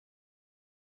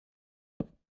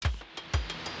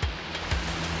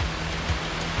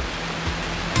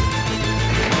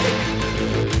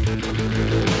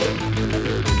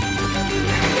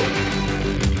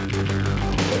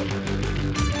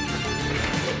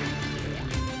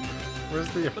Where's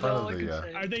the front of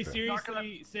the? Are they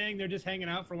seriously saying they're just hanging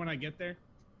out for when I get there?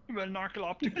 Well,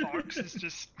 narcoleptic box is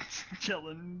just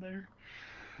chilling there.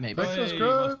 Maybe. Hey,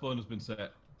 My spawn has been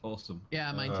set. Awesome.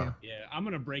 Yeah, mine too. Yeah, I'm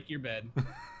gonna break your bed.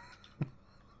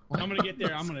 I'm gonna get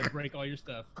there. I'm gonna break all your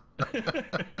stuff.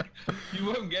 You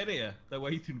won't get here. They're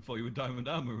waiting for you with diamond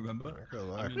armor. Remember?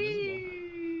 I'm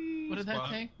invisible. What did that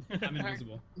say? I'm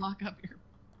invisible. Lock up your.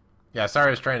 Yeah, sorry, I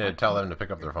was trying to tell them to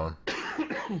pick up their phone.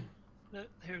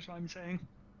 Here's what I'm saying.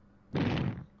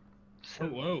 Oh,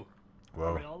 whoa.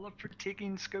 Are we all up for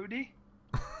taking Scody?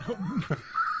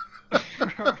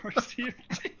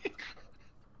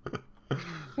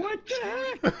 What the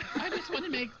heck? I just want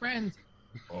to make friends.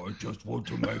 I just want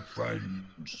to make friends.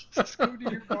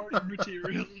 Scody, your party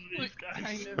material. What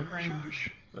kind of friends?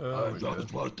 Oh, I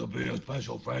just want to be a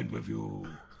special friend with you.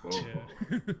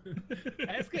 Yeah.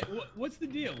 Ask it, what's the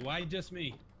deal? Why just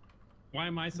me? Why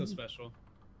am I so special?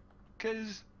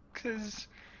 Cause.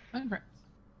 Fun friends.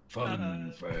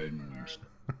 Fun friends.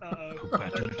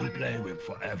 Better to play with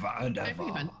forever and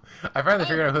ever. I finally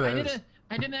figured out who that is.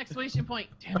 I did an exclamation point.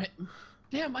 Damn it.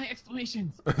 Damn my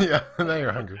exclamations. Yeah, now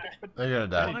you're hungry. Now you're gonna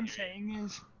die. What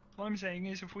I'm saying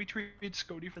is, if we trade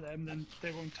Scody for them, then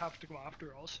they won't have to go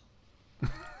after us.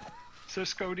 So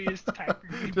Scody is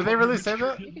technically. Did they really say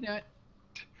that? You can do it.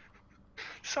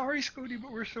 Sorry, Scody,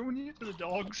 but we're throwing you to the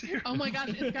dogs here. Oh my god,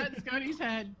 it's got Scody's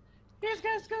head. It's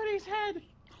got Scody's head.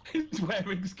 He's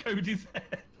wearing Cody's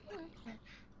head.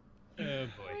 Oh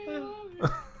boy.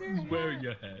 He's wearing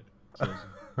your head.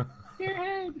 Your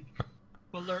head.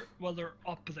 Well, they're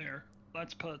up there.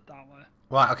 Let's put it that way.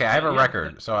 Well, okay, I have a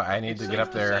record, so I need to get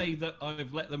up there. Say that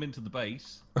I've let them into the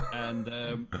base, and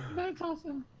That's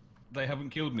awesome. they haven't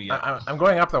killed me yet. I'm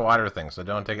going up the water thing, so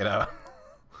don't take it out.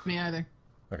 Me either.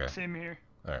 Okay. Same here.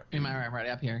 All right. Am I right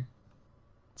up here?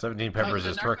 17 Peppers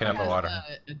is twerking up the water.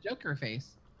 A Joker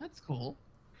face. That's cool.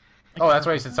 Oh, that's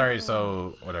why he said sorry.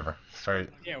 So whatever. Sorry.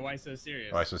 Yeah, why so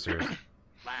serious? Why so serious?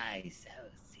 Why so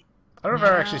serious? I don't know if I've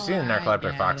ever actually seen a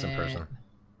narcoleptic fox in person.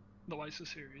 The Why So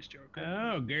Serious Joker.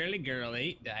 Oh, girly girl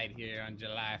 8 died here on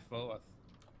July 4th.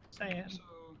 Sad. So,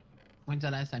 When's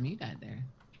the last time you died there?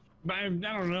 I don't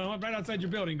know. Right outside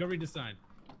your building. Go read the sign.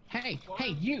 Hey,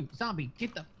 you zombie,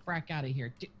 get the frack out of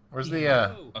here. Where's the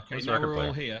Okay, where's the now record we're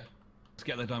all player? here. Let's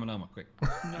get their diamond armor, quick.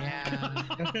 Yeah.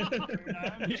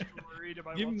 I'm just worried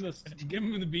about Give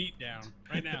him the beat down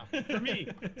right now. For me,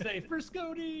 say for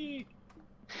Scody.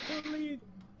 Totally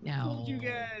No. fooled you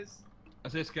guys.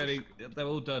 That's it, Scotty. They're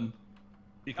all done.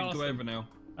 You can go Awesome. over now.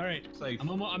 All right, Safe.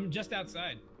 I'm just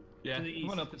outside. Yeah, to the come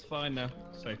on east. up. It's fine now.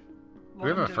 Safe. Do we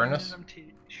have a furnace?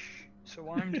 So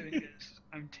what I'm doing is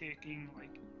I'm taking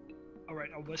like, alright,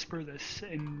 I'll whisper this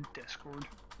in Discord,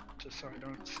 just so I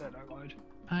don't say it out loud.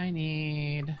 I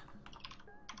need.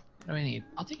 What do I need?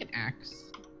 I'll take an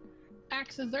axe.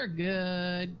 Axes are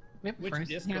good. We have a Which furnace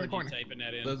here in the Discord you corner. typing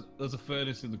that in? There's a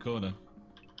furnace in the corner.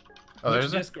 Oh, Which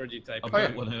there's a. Discord you typing? I Oh,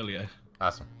 built yeah. one earlier.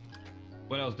 Awesome.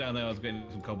 When I was down there, I was getting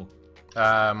some cobble.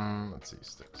 Let's see,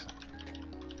 sticks.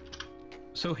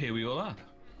 So here we all are.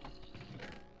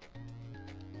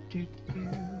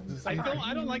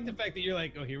 I don't like the fact that you're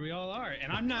like, oh, here we all are,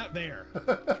 and I'm not there.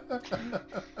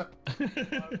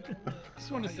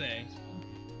 Just want to say,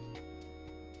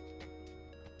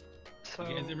 So,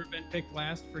 you guys ever been picked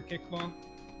last for kickball?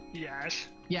 yes.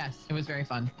 Yes, it was very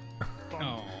fun.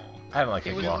 Oh, I don't like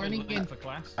It was a kickball. learning game. For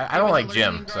class. I don't It was like a learning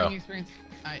gym, and so growing experience.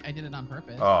 I did it on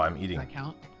purpose. oh, I'm Does eating. that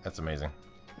count? That's amazing.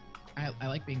 I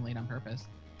like being late on purpose.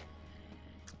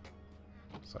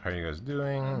 So how are you guys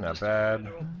doing? Not bad.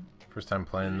 First time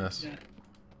playing this. Yeah.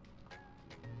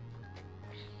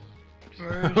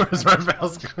 Where's my pal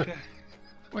Scody?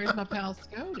 Where's my pal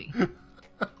Scody?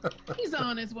 He's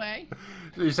on his way.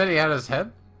 You said he had his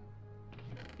head?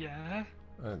 Yeah,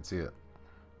 I didn't see it.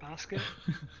 basket.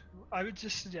 I would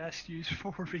just suggest use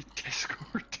forward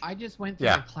Discord. I just went through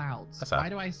Yeah. the clouds. That's Why up.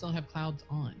 do I still have clouds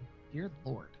on? Dear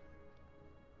Lord.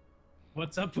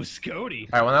 what's up with Scody?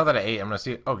 Alright, well now that I ate, I'm gonna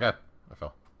see it. Oh god, I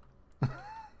fell.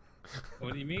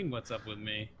 What do you mean, what's up with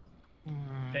me?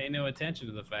 Pay no attention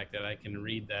to the fact that I can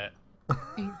read that.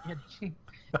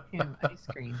 Him ice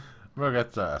cream. I'm gonna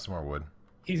get some more wood.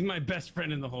 He's my best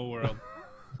friend in the whole world.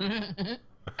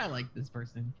 I like this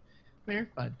person. They're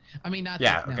fun. I mean, not.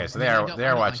 Yeah, that, no, okay, so I mean, I don't they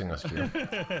are wanna watching like this them.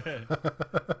 stream.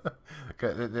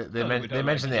 they we don't they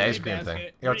mentioned the like ice Hey, cream Basket, thing.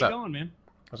 Yeah, where what's you up? going, man?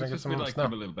 I was gonna get Just some we like snow.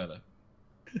 them a little better.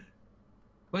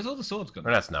 Where's all the swords gone?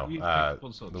 Or not snow, You picked all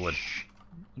the swords. the wood.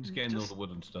 I'm just getting all Just the wood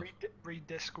and stuff. Read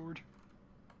Discord.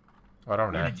 Oh, I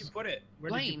don't Where know. did you put it?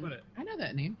 Where did you Blaine. put it? I know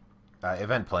that name.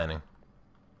 Event planning.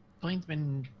 Blaine's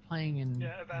been playing in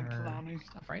Yeah, event her planning.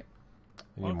 stuff, right?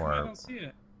 You Well, need come on, I more. don't see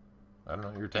it. I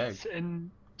don't know. You're tagged. It's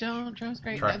in. Don't trust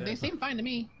great. Try- They seem fine to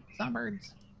me.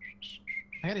 Sunbirds.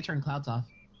 I gotta turn clouds off.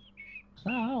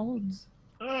 Clouds.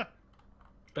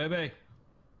 Baby.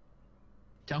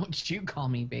 Don't you call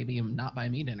me baby. I'm not by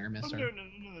me dinner, mister.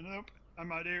 Nope.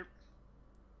 I'm out here.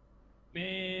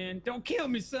 Man, don't kill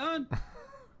me, son.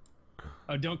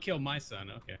 Oh, don't kill my son.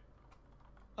 Okay.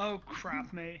 Oh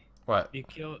crap, me. What? You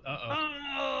killed. Uh-oh.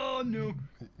 Oh no.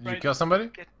 You kill somebody?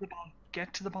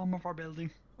 Get to the bottom of our building.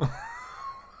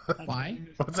 Why?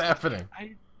 What's happening?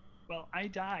 I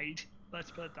died.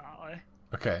 Let's put it that way.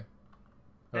 Okay.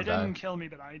 They Oh, didn't died. kill me,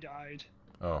 but I died.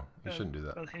 Oh, you shouldn't do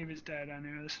that. Well, he was dead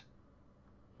anyways.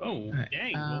 Oh, Alright,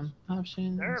 dang. Wolf.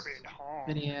 options. They're being harmed.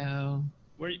 Video.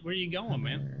 Where you going,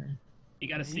 man? You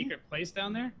got a Me? secret place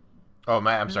down there? Oh,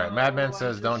 I'm sorry. No, Madman I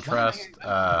says just- don't trust.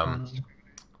 I'm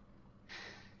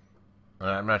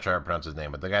not sure how to pronounce his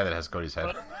name, but the guy that has Cody's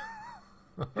head.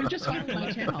 Who just followed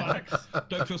my channel?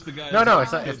 Don't trust the guy. No,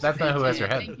 it's not. That's not who has your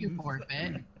head. Thank you,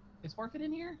 Forfeit. Is Forfeit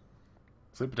in here?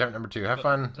 Sleep attempt number 2. Have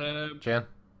fun, Jan.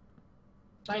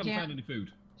 I haven't Jan. found any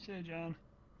food. See, John.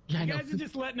 Yeah, I You know. guys are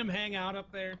just letting him hang out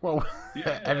up there? Whoa.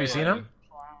 Have you seen him?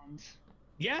 Plans.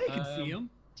 Yeah, I can see him.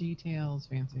 Details,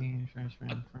 fancy, fresh,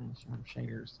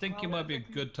 shaders. I think it might be a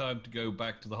good time to go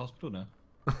back to the hospital now.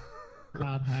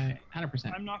 Cloud high,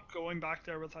 100%. I'm not going back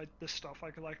there without the stuff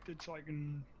I collected, so I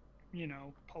can,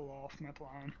 pull off my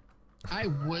plan. I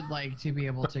would like to be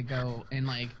able to go and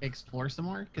like explore some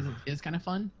more because it is kind of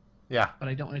fun. Yeah. But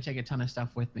I don't want to take a ton of stuff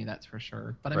with me. That's for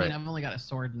sure. But I Right. mean, I've only got a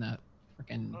sword and a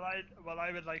freaking. Well,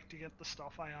 I would like to get the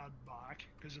stuff I had back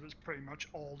because it was pretty much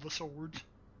all the swords.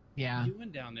 Yeah. What are you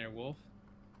doing down there, Wolf?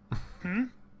 Hmm.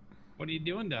 What are you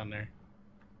doing down there?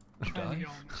 Trying to get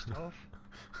all my stuff.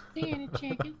 Being a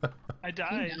chicken. I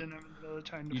died and I'm in the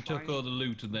time to You took find. all the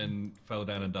loot and then fell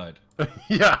down and died.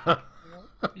 Yeah.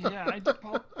 Yeah, I did.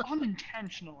 Well,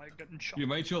 unintentional. I got shot. You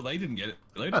made sure they didn't get it.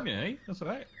 They didn't, eh? That's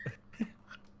alright.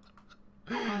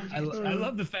 I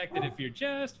love the fact that if you're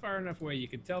just far enough away, you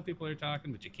can tell people are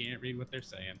talking, but you can't read what they're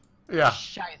saying. Yeah.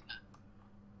 Shiza.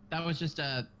 That was just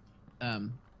a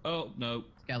Oh, no.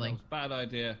 Skelly. That was a bad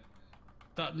idea.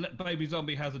 That baby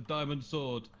zombie has a diamond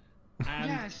sword. And,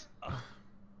 Yes.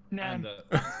 Nah, and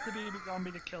that's the baby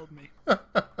zombie that killed me.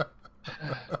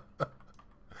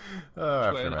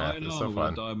 Oh, wearing Aftermath iron is armor so with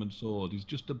fun. a diamond sword. He's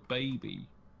just a baby.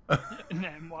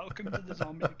 Then welcome to the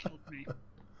zombie that killed me.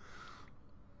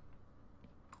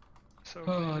 So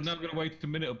Oh, now I'm gonna wait a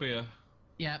minute or beer.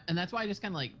 Yeah, and that's why I just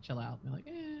kind of like chill out. I'm like,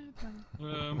 it's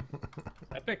fine.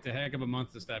 I picked a heck of a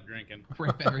month to stop drinking.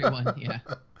 Rip everyone. Yeah.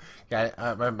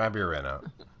 Yeah, my beer ran out.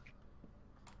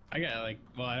 I got I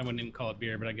wouldn't even call it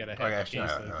beer, but I got a Okay, half sure,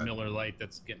 case alright. of Miller Lite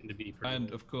that's getting to be pretty And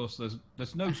old. of course,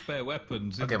 there's no spare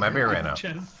weapons. in Okay, my beer ran the out.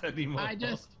 chest anymore. I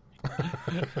just.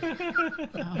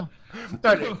 Oh,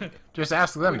 No, just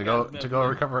ask them We to got go nothing.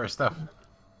 recover our stuff.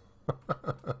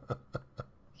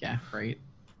 yeah, right.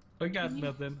 I got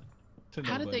nothing. to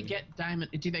How did they nobody. get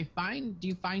diamond? Do you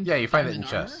find? Yeah, you find it in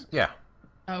diamond chests. Yeah. armor?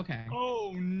 Okay.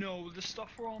 Oh no, the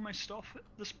stuff where all my stuff,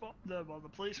 the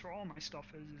place where all my stuff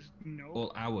is no.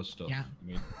 All our stuff. Yeah. I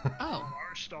mean. Oh,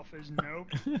 Our stuff is nope.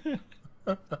 You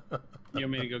want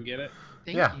me to go get it?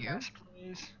 thank Yeah. you. Yes,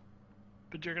 please.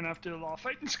 But you're gonna have to do a lot of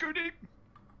fighting, Scooty.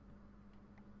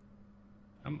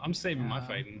 I'm saving my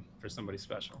fighting for somebody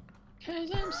special.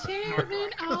 Cause I'm saving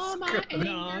all my anger.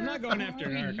 No, I'm not going after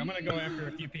for Narc. I'm gonna go you. after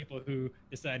a few people who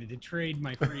decided to trade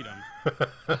my freedom.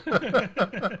 No,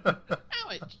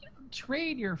 you don't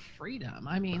trade your freedom.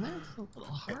 I mean, that's a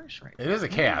little harsh, right? It is a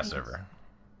chaos server.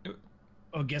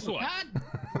 Oh, guess what? God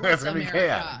It's bless gonna be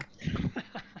America.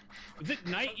 Is it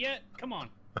night yet? Come on.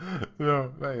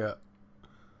 No, not yet.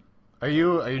 Are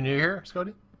you new here,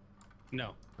 Scotty?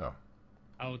 No. Oh.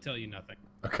 I will tell you nothing.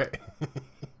 Okay.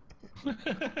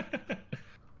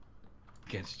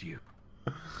 Against you.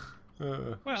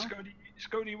 Well,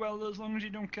 Scotty, well, as long as you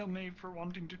don't kill me for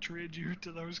wanting to trade you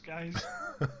to those guys.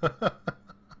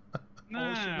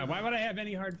 nah. Why would I have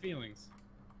any hard feelings?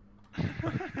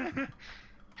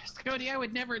 Scotty, I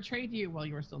would never trade you while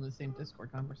you were still in the same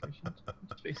Discord conversation.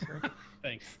 Just be sure.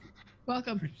 Thanks.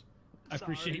 Welcome. I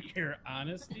appreciate your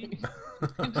honesty.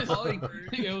 I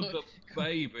killed the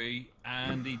baby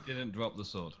and he didn't drop the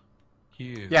sword.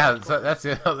 Huge. Yeah, so that's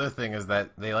the other thing is that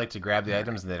they like to grab the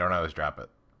items and they don't always drop it.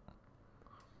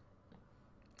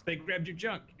 They grabbed your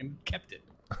junk and kept it.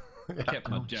 Kept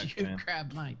my Oh, jack, you man.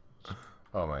 grabbed mine.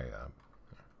 Oh my god.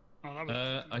 Oh,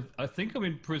 that was I think I'm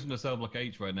in prisoner cell block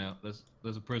H right now.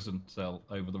 There's a prison cell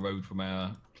over the road from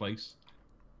our place.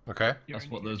 Okay. you're That's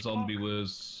in what your the zombie talk.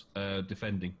 was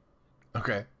defending.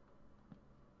 Okay.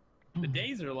 The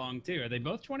days are long too. Are they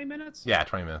both 20 minutes? Yeah,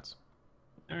 20 minutes.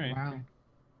 All right. Wow.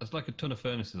 There's like a ton of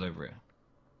furnaces over here.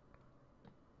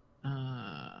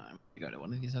 I'm gonna go to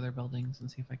one of these other buildings and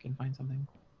see if I can find something.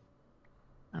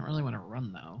 I don't really want to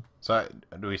run though. So,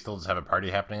 do we still just have a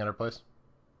party happening at our place?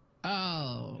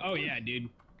 Oh. Oh yeah, dude.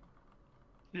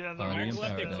 Yeah, the Party in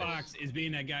Apocalyptic paradise. Fox is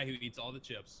being that guy who eats all the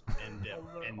chips and dip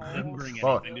and Oh, doesn't bring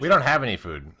Well, anything. we don't have any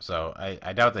food, so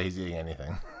I doubt that he's eating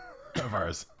anything of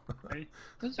ours. right?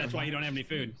 Those are That's why you don't have any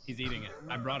food. He's eating it.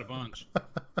 I brought a bunch.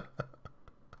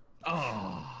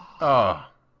 Oh, Oh,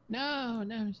 No.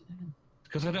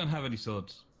 because I don't have any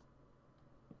swords.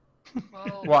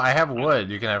 well, I have wood.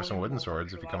 You can have some wooden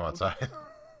swords if you come outside.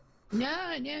 No,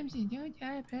 I'm saying don't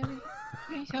die, baby.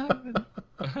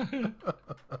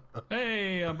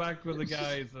 Hey, I'm back with the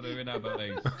guys that are in our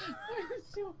base.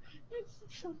 It's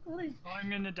so funny. Oh, I'm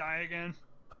gonna die again.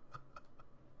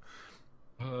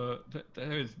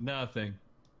 There is nothing.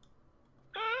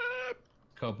 Ah,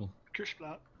 Couple.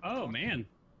 Kersplat. Oh man.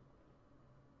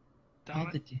 Damn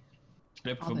it.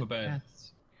 Slip all from the the bed.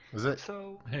 deaths. Is it?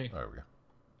 So, Hey. There we go.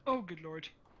 oh good lord.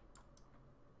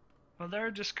 Well,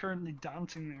 they're just currently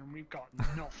dancing there, and we've got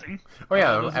nothing. Oh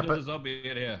yeah, There's I another zombie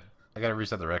in here. gotta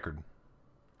reset the record.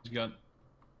 He's gone.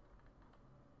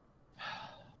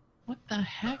 What the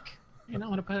heck? You don't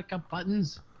want to put up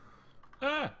buttons.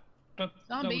 Ah! That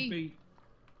Zombie.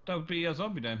 would be a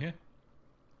zombie down here.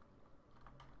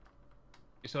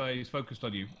 So he's focused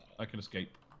on you. I can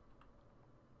escape.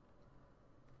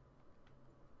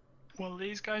 Well,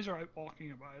 these guys are out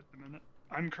walking about at the minute.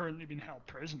 I'm currently being held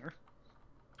prisoner.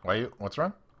 Why you? What's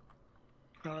wrong?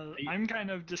 I'm kind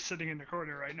of just sitting in the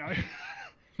corner right now.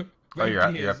 Oh, you're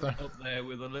up He is there? Up there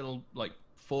with a little like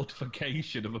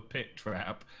fortification of a pit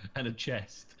trap and a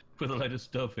chest with a load of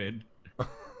stuff in.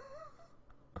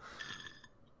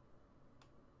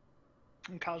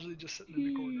 I'm casually just sitting in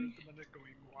the corner at the minute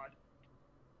going, what?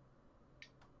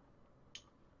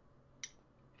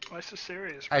 Why so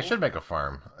serious? I Wolf? should make a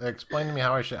farm. Explain to me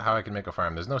how I can make a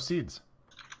farm. There's no seeds.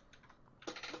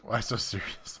 Why so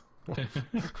serious?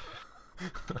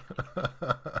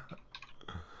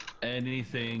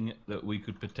 Anything that we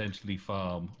could potentially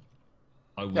farm,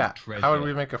 I would Yeah. treasure. How would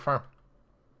we make a farm?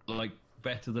 Like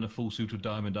better than a full suit of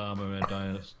diamond armor and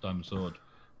a diamond sword,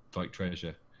 like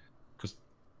treasure. Because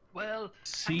Well,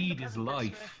 seed I'm is putting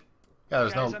it this life. way. Yeah,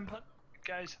 there's guys, no.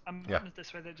 I'm Yeah. putting it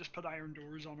this way. They just put iron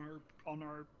doors on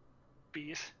our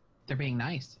base. They're being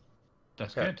nice.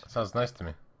 That's Yeah, good. sounds nice to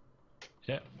me.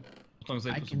 Yeah. As long as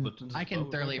they I put some can buttons. I as can well,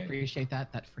 we're thoroughly okay. appreciate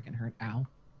that. That freaking hurt. Ow.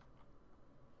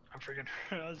 I'm freaking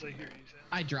as I hear you say.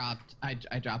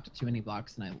 I dropped too many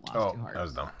blocks and I lost Oh, 2 hearts. that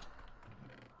was dumb.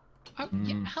 Oh,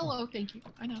 yeah, hello, thank you.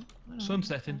 I know. Sun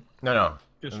setting. No.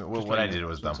 Just What I letting did you know,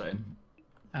 was sun dumb. setting.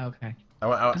 Oh, okay.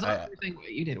 I, Because I, the thing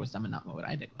what you did was dumb and not what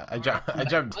I did. I jumped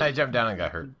down and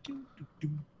got hurt.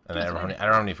 And I don't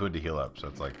have any food to heal up, so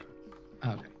it's like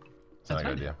Oh, okay. it's not a That's good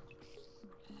fine. idea.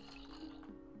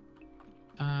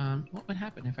 What would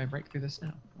happen if I break through the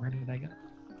snow? Where did I go?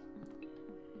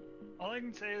 All I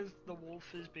can say is the wolf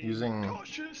is being Using-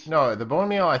 cautious. No, the bone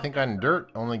meal I think on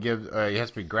dirt only gives. It has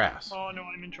to be grass. Oh no,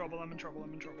 I'm in trouble. I'm in trouble.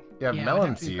 I'm in trouble. Yeah, it would melon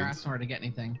have to be grass seeds. in order to get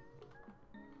anything.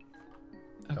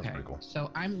 Okay, pretty cool.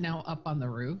 so I'm now up on the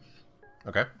roof.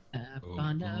 Okay. Up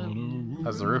on the roof.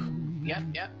 How's the roof?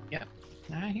 Yep.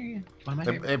 I hear you. One of my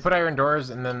They favorites. put iron doors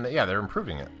and then they're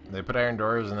improving it. They put iron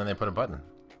doors and then they put a button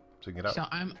so you can get out. So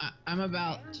I'm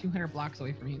about 200 blocks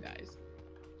away from you guys.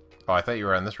 Oh, I thought you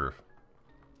were on this roof.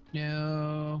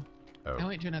 No. Oh. I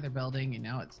went to another building and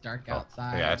now it's dark Oh,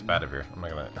 outside. yeah, it's bad up here. I'm not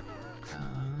gonna.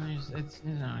 It's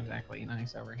not exactly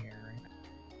nice over here right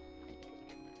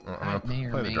now. I'm I gonna may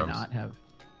or play the may drums. not have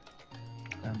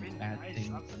done I mean, bad nice. things.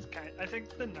 That's kind. I think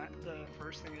the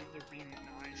first thing is they're being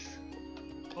nice.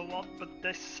 But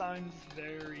this sounds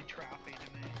very trappy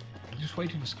to me. I'm just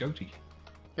waiting for Scotty.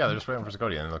 Yeah, they're just waiting for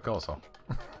Scotty and they'll kill us all.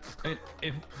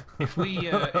 If we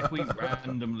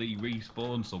randomly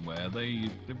respawn somewhere,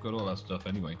 they've got all that stuff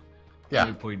anyway. Yeah.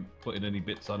 No point putting any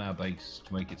bits on our base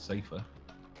to make it safer.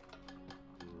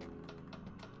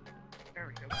 There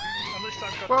we go. At least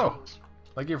I've got Whoa. tools.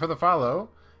 Thank you for the follow,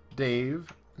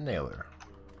 Dave Naylor.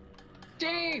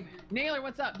 Dave! Naylor,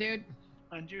 what's up, dude?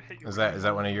 And you hit your. Is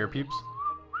that one of your peeps?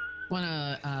 One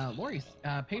of Lori's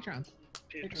patrons.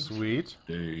 patrons. Sweet.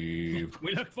 Dave.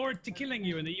 We look forward to killing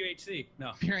you in the UHC.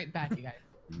 No. Be right back, you guys.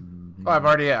 Oh, I'm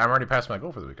already past my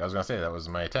goal for the week. I was gonna say that was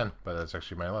my 10, but that's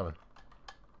actually my 11.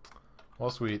 Well,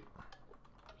 sweet.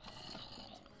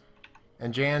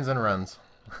 And Jans and runs,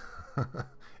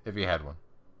 if he had one.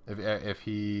 If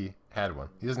he had one,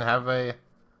 he doesn't have a.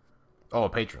 Oh, a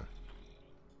patron.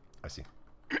 I see.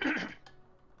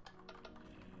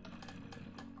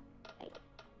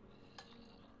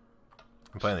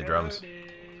 I'm playing the drums. Scotty.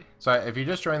 So if you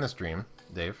just joined the stream,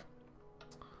 Dave,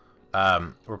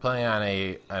 we're playing on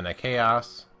a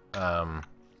chaos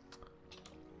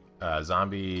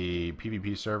zombie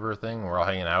PvP server thing. We're all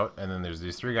hanging out, and then there's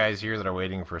these 3 guys here that are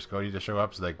waiting for Scody to show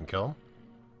up so they can kill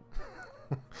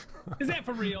him. Is that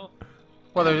for real?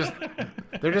 Well,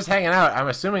 they're just hanging out. I'm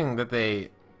assuming that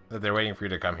they're waiting for you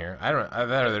to come here. I don't.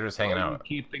 Either they're just hanging out.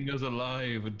 Keeping us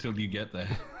alive until you get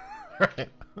there. Right.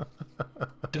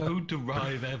 Don't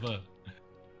arrive ever.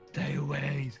 Stay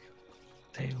away.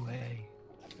 Stay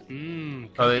away.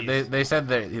 Oh, they said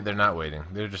they're not waiting.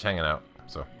 They're just hanging out.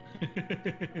 So.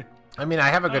 I mean, I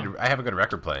have a good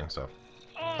record playing. So.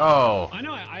 Oh. I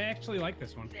know. I actually like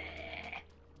this one.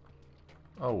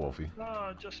 Oh, Wolfie.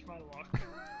 Oh, just my luck.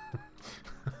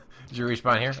 Did you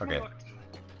respawn here? Just my Okay. luck.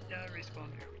 Yeah, I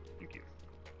respawned here. Thank you.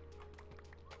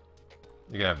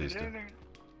 You can have these two.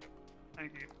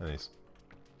 Thank you. And these.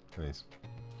 And these.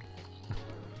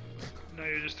 No,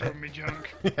 you're just throwing me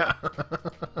junk. Yeah.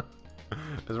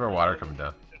 There's more water coming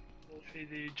down. Wolfie,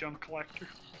 the junk collector.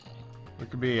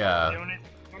 It could be The only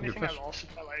your thing I fish. lost is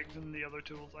my legs and the other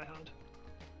tools I had.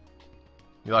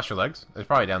 You lost your legs? It's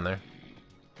probably down there.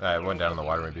 It went down in the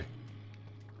water maybe.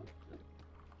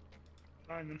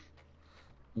 Find them.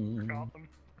 Mm. Forgot them.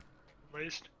 At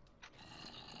least.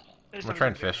 I'm gonna try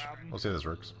and fish. We'll see if this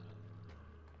works.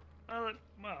 Well,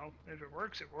 if it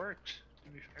works, it works. To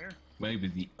be fair. Maybe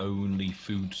the only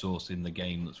food source in the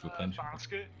game that's replenishable.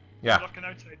 Basket. Yeah. Looking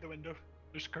outside the window.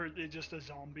 There's currently just a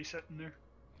zombie sitting there.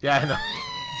 Yeah, I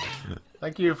know.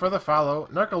 Thank you for the follow.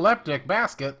 Narcoleptic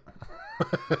basket.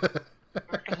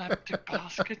 Apocalyptic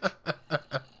basket.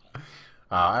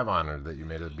 I'm honored that you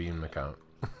made a Beam account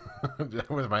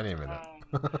with my name in it.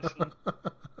 Listen.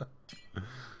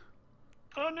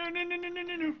 Oh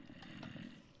no!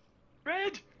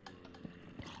 Red.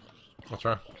 What's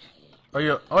wrong? Oh,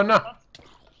 you. Oh no.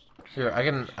 Here, I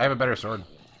have a better sword.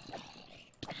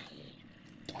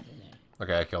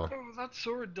 Okay, I kill him. Oh, that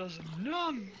sword does a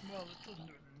num. Well, it doesn't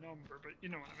do a number, but you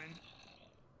know what I mean.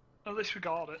 At least we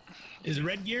got it. Is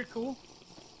red gear cool?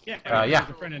 Yeah. Yeah.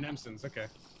 It's a friend of Nemson's. Okay.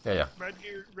 Yeah.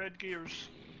 Red gears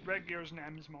an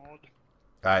M's mod.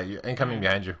 Incoming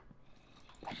behind you.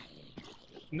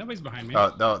 Nobody's behind me.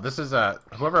 Oh no, this is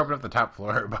whoever opened up the top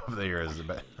floor above there is a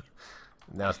bit.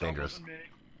 Now it's dangerous. That wasn't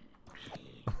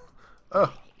me.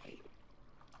 Oh,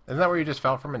 isn't that where you just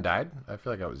fell from and died? I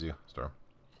feel like that was you, Storm.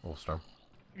 Little Storm.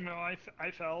 No, I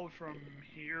fell from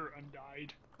here and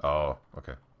died. Oh,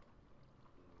 okay.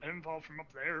 I didn't fall from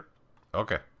up there.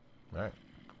 Okay. All right.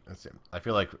 I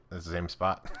feel like it's the same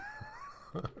spot.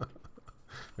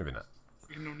 Maybe not.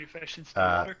 You can only fish in still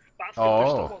water. That's good. oh. There's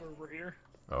still water over here.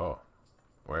 Oh,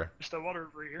 where? There's still water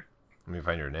over here. Let me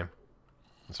find your name.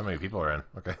 So many people are in.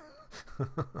 Okay.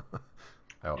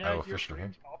 I will Your fish from here.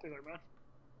 stream's popular, man.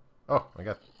 Oh, I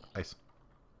got ice.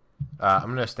 I'm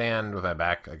gonna stand with my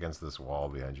back against this wall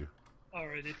behind you.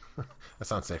 Alrighty. That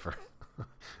sounds safer.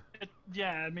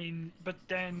 Yeah, I mean, but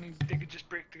then they could just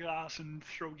break the glass and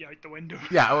throw you out the window.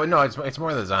 Yeah. Oh no, it's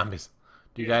more the zombies.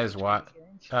 Do you guys want?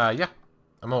 Thrones. Yeah.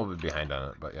 I'm a little bit behind on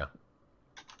it, but yeah.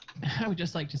 I would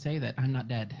just like to say that I'm not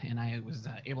dead, and I was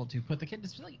able to put the kid to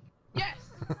sleep. Yes!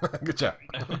 Good job.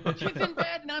 She's in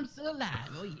bed, and I'm still alive.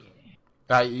 Oh,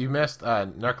 yeah. You missed.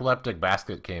 Narcoleptic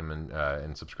Basket came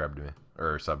and subscribed to me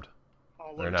or subbed.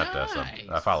 Oh, Or not Nice.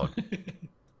 subbed. Followed.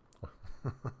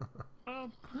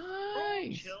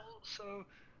 Nice. Chill. So,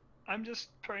 I'm just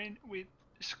praying. Wait,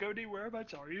 Scody,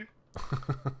 whereabouts are you?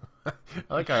 I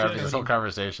like how I have this whole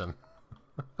conversation.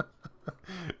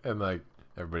 And like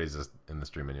everybody's just in the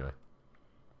stream anyway.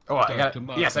 Oh, I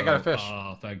got yes, I got a fish.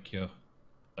 Oh, thank you.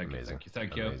 Amazing.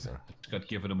 Thank you. Amazing. Just got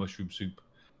given a mushroom soup.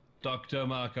 Dr.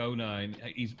 Mark 09,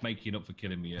 he's making up for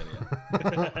killing me earlier.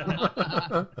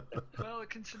 Well,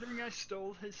 considering I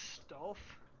stole his stuff.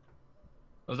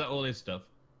 Was that all his stuff?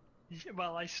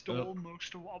 Well, I stole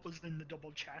most of what was in the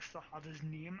double chest that had his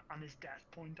name and his death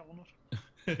point on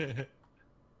it.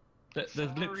 There's Sorry.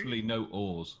 literally no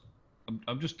ores.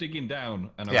 I'm just digging down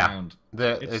and Yeah, around.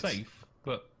 it's Safe,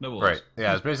 but no ores. Right.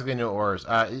 Yeah, it's basically no ores.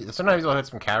 Sometimes you'll hit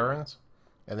some caverns,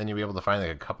 and then you'll be able to find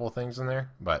like a couple of things in there,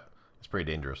 but it's pretty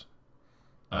dangerous.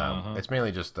 It's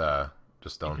mainly just You can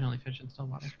stone. only fish in still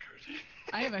water.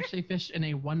 I have actually fished in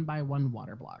a 1x1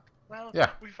 water block. Well,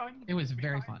 Yeah. we found. It was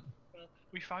very fun. Well,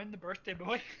 we found the birthday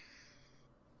boy.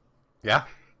 Yeah.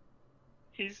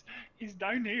 He's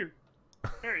down here.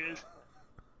 There he is.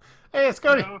 Hey, it's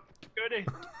Cody. No, Goody.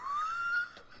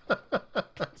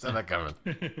 Saw that coming.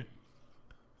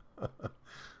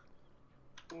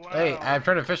 Wow. Hey, I'm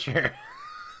trying to fish here.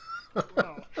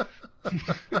 Wow.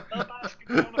 Well,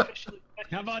 basketball officially.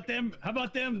 How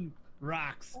about them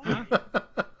rocks? Huh?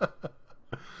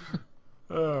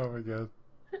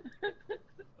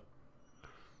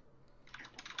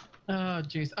 Oh,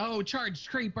 jeez. Oh, charged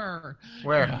creeper.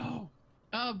 Where? No.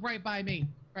 Oh, right by me.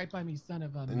 Right by me, son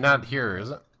of a... Not here, is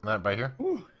it? Not by here?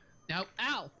 Whew. Nope.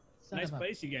 Ow. Son Nice of a...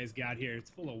 place you guys got here. It's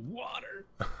full of water.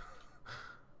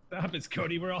 Stop it,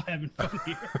 Cody. We're all having fun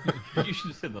here. You should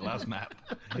have said the last map.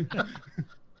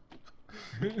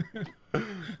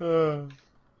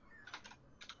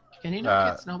 Can you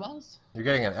not get snowballs? You're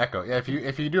getting an echo. Yeah,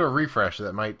 if you do a refresh,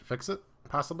 that might fix it,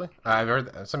 possibly. I've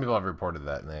heard some people have reported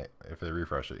that, and if they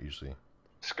refresh it, usually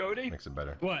Scody, makes it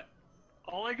better. What?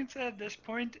 all I can say at this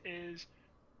point is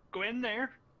go in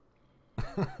there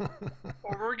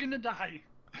or we're gonna die.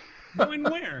 Going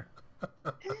where?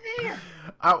 In there.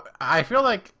 I feel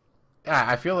like, yeah,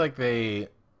 I feel like they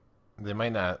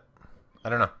might not. I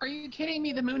don't know. Are you kidding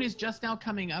me? The moon is just now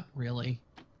coming up, really?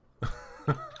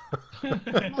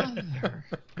 Mother.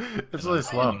 It's really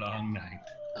slow. Long night.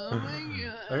 Oh my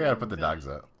god. I gotta put the dogs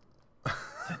out.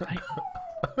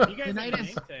 You guys The night have a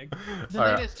is- name tag. The All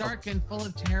night right. is dark and full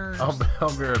of terrors. I'll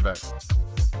be right back.